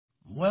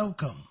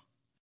Welcome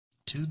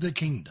to the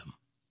kingdom.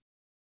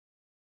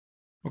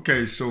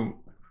 Okay, so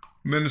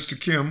Minister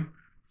Kim,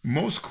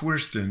 most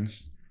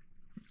Christians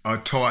are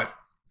taught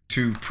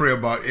to pray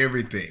about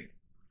everything.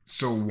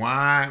 So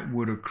why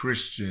would a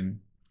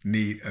Christian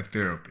need a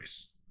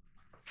therapist?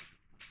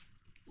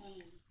 Well,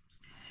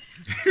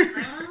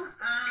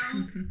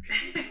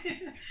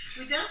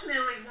 we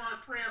definitely want to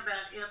pray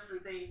about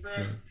everything,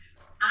 but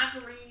I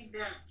believe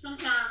that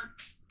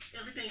sometimes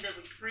everything that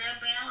we pray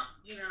about,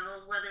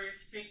 whether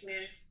it's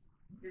sickness,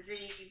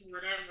 disease,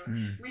 whatever,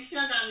 we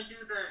still got to do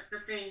the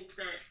things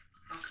that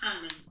are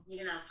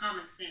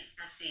common sense,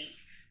 I think.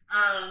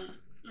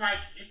 Like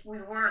if we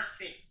were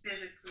sick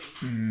physically,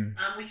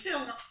 we still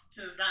go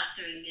to the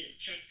doctor and get it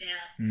checked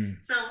out.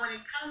 So when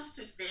it comes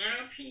to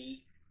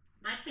therapy,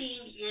 my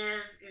thing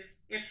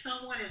is if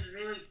someone is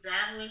really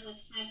battling with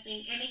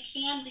something, and it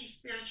can be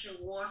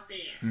spiritual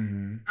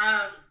warfare.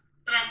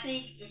 But I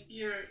think if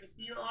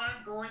you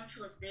are going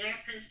to a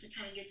therapist to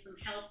kind of get some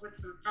help with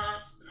some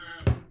thoughts,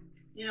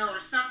 or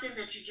something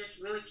that you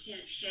just really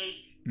can't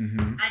shake,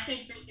 I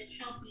think they can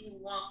help you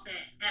walk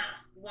that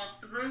out,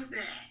 walk through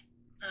that.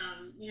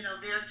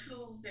 There are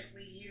tools that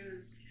we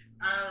use,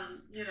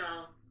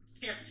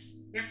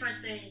 tips,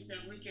 different things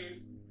that we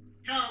can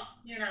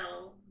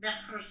help,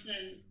 that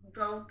person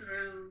go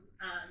through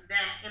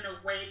that in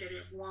a way that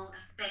it won't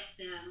affect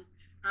them,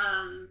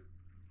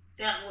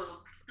 that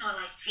will kind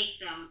of like take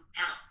them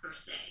out per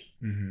se.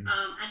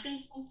 I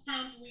think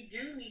sometimes we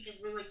do need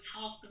to really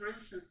talk through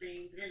some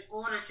things in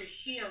order to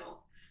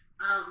heal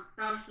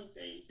from some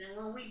things. And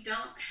when we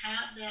don't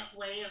have that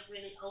way of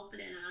really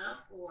opening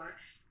up or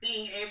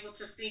being able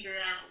to figure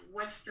out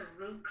what's the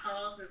root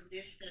cause of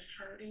this that's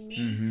hurting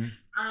me,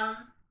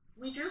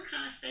 we do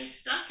kind of stay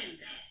stuck in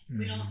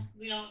that.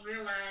 We don't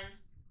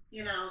realize,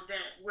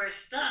 that we're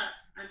stuck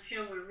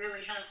until we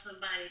really have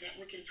somebody that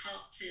we can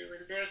talk to,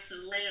 and there's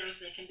some layers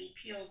that can be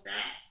peeled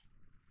back,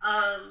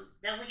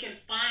 that we can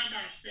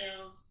find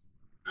ourselves,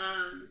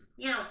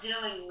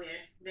 dealing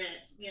with that,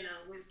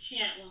 we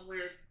can't when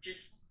we're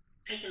just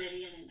taking it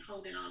in and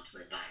holding on to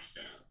it by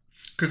ourselves.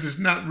 Because it's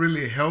not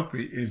really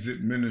healthy, is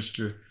it,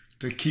 Minister,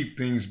 to keep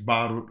things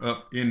bottled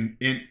up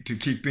to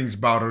keep things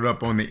bottled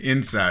up on the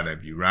inside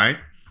of you, right?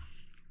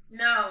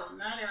 No,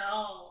 not at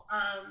all.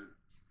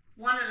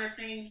 One of the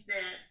things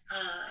that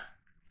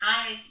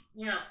I,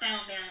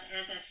 found out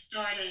as I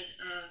started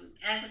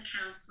as a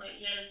counselor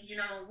is,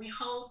 when we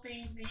hold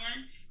things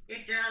in,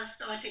 it does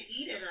start to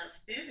eat at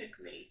us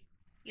physically.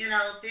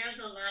 There's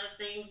a lot of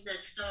things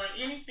that start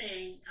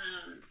anything,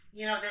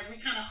 that we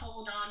kind of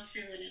hold on to,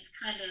 and it's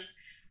kind of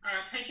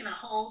taking a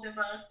hold of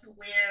us to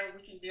where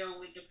we can deal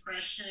with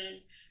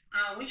depression,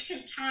 which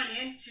can turn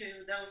into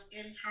those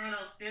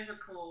internal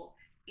physical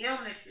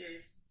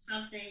illnesses,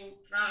 something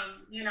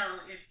from,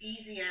 as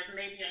easy as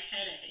maybe a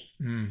headache,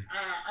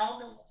 all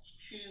the way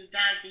to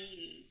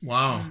diabetes.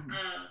 Wow.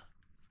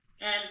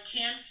 And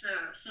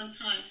cancer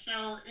sometimes.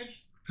 So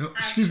it's...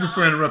 Excuse me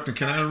for interrupting.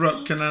 Can I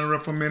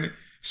interrupt for a minute?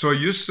 So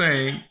you're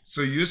saying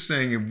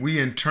if we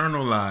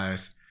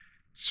internalize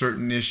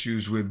certain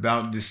issues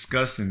without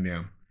discussing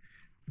them,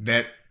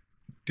 that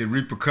the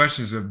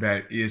repercussions of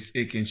that is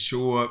it can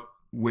show up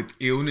with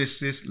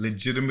illnesses,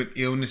 legitimate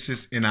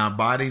illnesses in our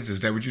bodies?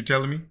 Is that what you're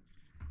telling me?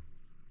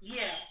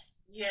 Yes.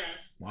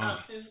 Wow.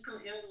 Physical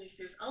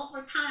illnesses.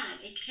 Over time,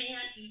 it can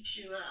eat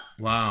you up.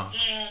 Wow.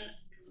 And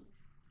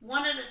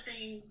one of the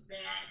things that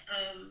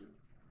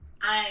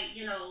I,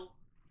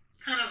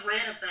 kind of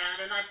read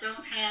about, and I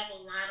don't have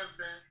a lot of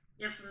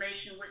the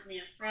information with me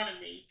in front of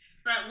me,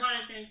 but one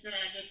of the things that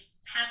I just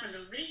happened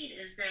to read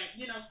is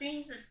that,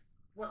 things is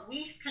what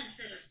we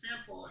consider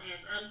simple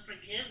as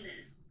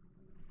unforgiveness,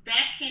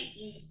 that can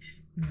eat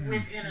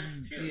within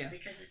us too. Yeah.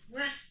 Because if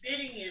we're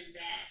sitting in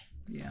that,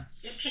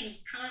 it can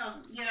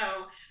come,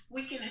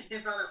 we can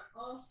develop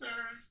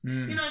ulcers,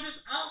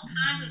 just all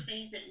kinds of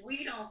things that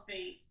we don't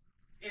think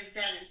is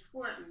that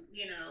important,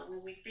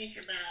 when we think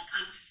about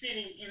I'm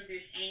sitting in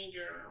this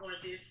anger or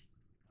this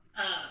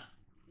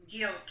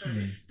guilt or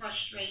this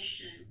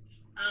frustration,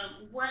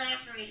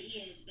 whatever it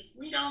is, if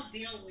we don't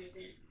deal with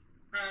it,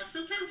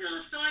 sometimes it'll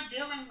start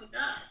dealing with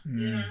us,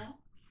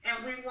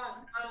 and we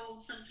won't know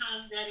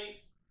sometimes that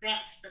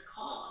that's the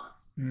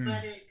cause,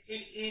 but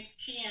it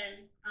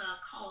can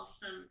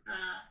cause some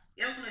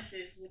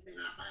illnesses within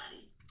our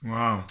bodies.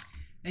 Wow.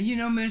 And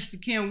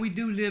Mr. Kim, we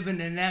do live in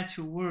the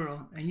natural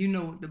world, and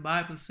the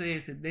Bible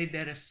says that they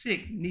that are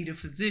sick need a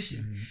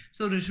physician.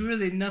 So there's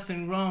really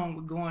nothing wrong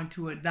with going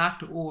to a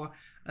doctor or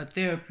a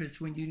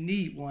therapist when you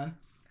need one.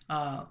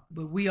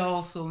 But we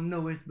also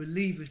know as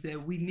believers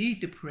that we need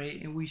to pray,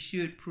 and we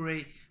should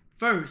pray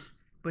first,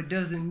 but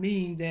doesn't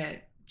mean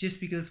that just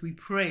because we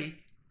pray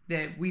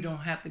that we don't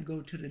have to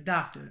go to the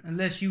doctor,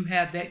 unless you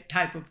have that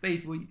type of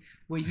faith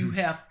where you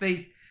have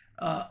faith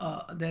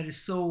that is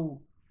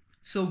so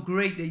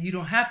great that you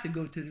don't have to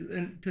go to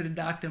the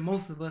doctor.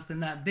 Most of us are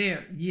not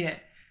there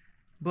yet,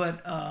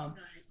 but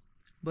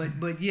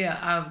yeah,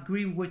 I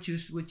agree with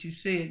what you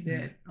said,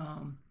 that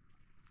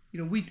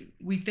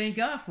we thank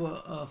God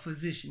for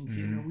physicians.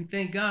 We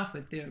thank God for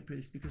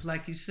therapists, because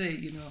like you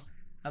say,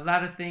 a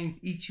lot of things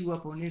eat you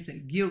up on the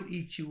inside. Guilt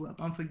eats you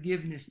up.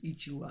 Unforgiveness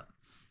eats you up.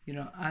 You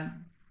know, a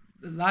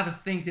lot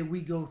of things that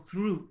we go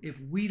through, if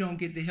we don't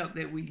get the help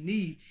that we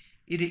need,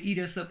 it'll eat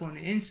us up on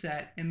the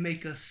inside and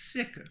make us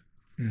sicker.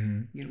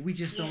 You know, we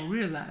just don't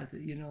realize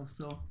it, you know.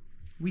 So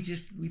we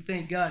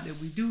thank God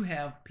that we do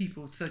have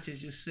people such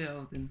as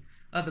yourselves and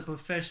other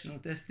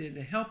professionals that's there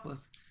to help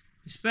us,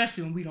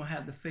 especially when we don't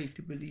have the faith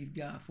to believe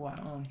God for our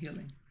own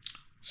healing.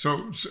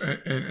 So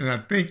and I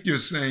think you're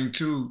saying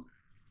too,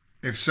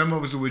 if some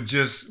of us would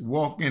just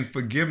walk in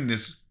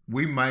forgiveness,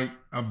 we might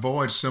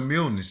avoid some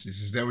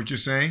illnesses. Is that what you're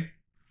saying?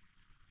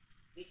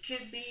 It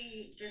could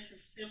be just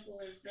as simple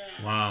as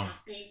that. Wow. I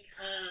think,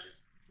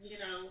 you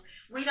know,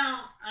 we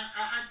don't,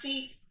 I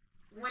think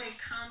when it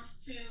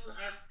comes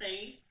to our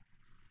faith,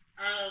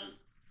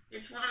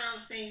 it's one of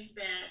those things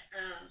that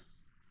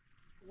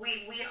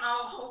we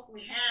all hope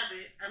we have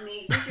it. I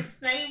mean, we can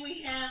say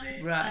we have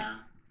it, right.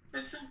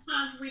 But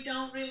sometimes we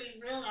don't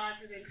really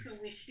realize it until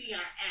we see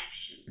our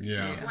actions.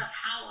 Yeah.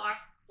 How are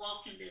we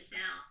walking this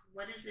out?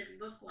 What does it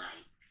look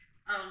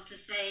like to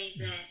say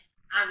that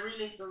I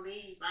really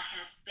believe I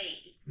have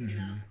faith, you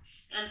know?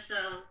 And so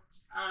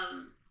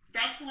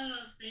that's one of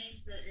those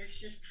things that it's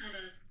just kind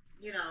of,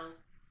 you know,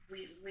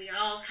 we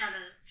all kind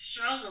of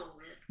struggle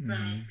with. But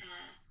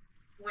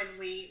when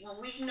we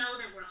know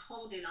that we're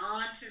holding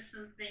on to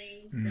some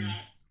things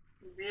that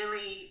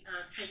really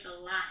take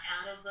a lot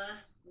out of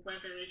us,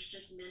 whether it's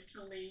just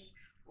mentally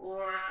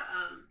or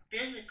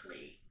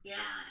physically,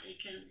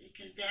 it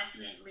can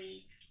definitely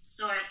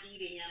start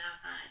eating at our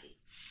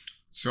bodies.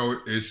 So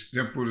it's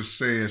simple to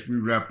say, as we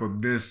wrap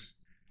up this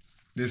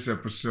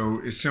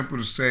episode, it's simple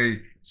to say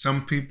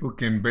some people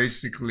can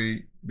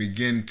basically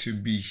begin to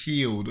be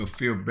healed or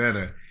feel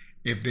better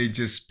if they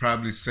just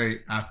probably say,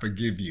 I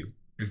forgive you.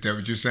 Is that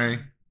what you're saying?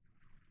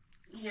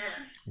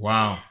 Yes.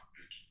 Wow. Yes.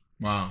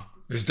 Wow.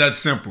 It's that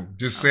simple.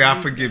 Just say, I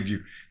forgive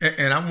you.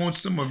 And I want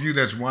some of you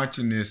that's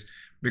watching this,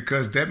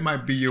 because that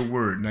might be your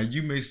word. Now,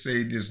 you may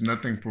say there's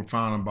nothing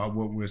profound about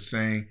what we're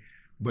saying,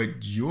 but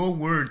your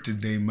word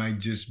today might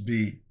just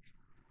be,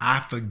 I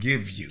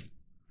forgive you.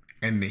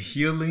 And the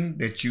healing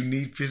that you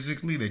need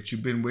physically, that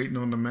you've been waiting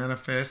on to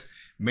manifest,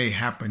 may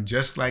happen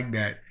just like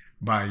that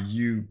by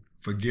you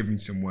forgiving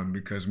someone.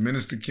 Because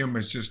Minister Kim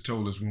has just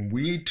told us, when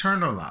we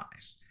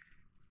internalize,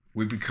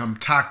 we become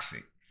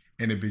toxic,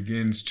 and it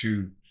begins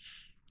to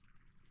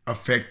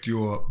affect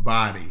your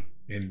body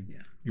and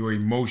your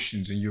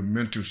emotions and your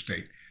mental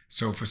state.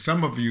 So for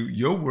some of you,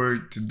 your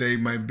word today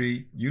might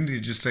be, you need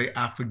to just say,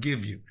 I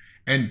forgive you.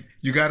 And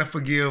you got to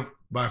forgive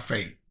by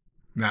faith,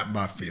 not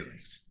by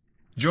feelings.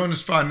 Join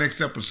us for our next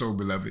episode,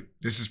 beloved.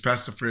 This is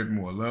Pastor Fred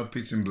Moore. Love,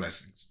 peace, and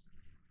blessings.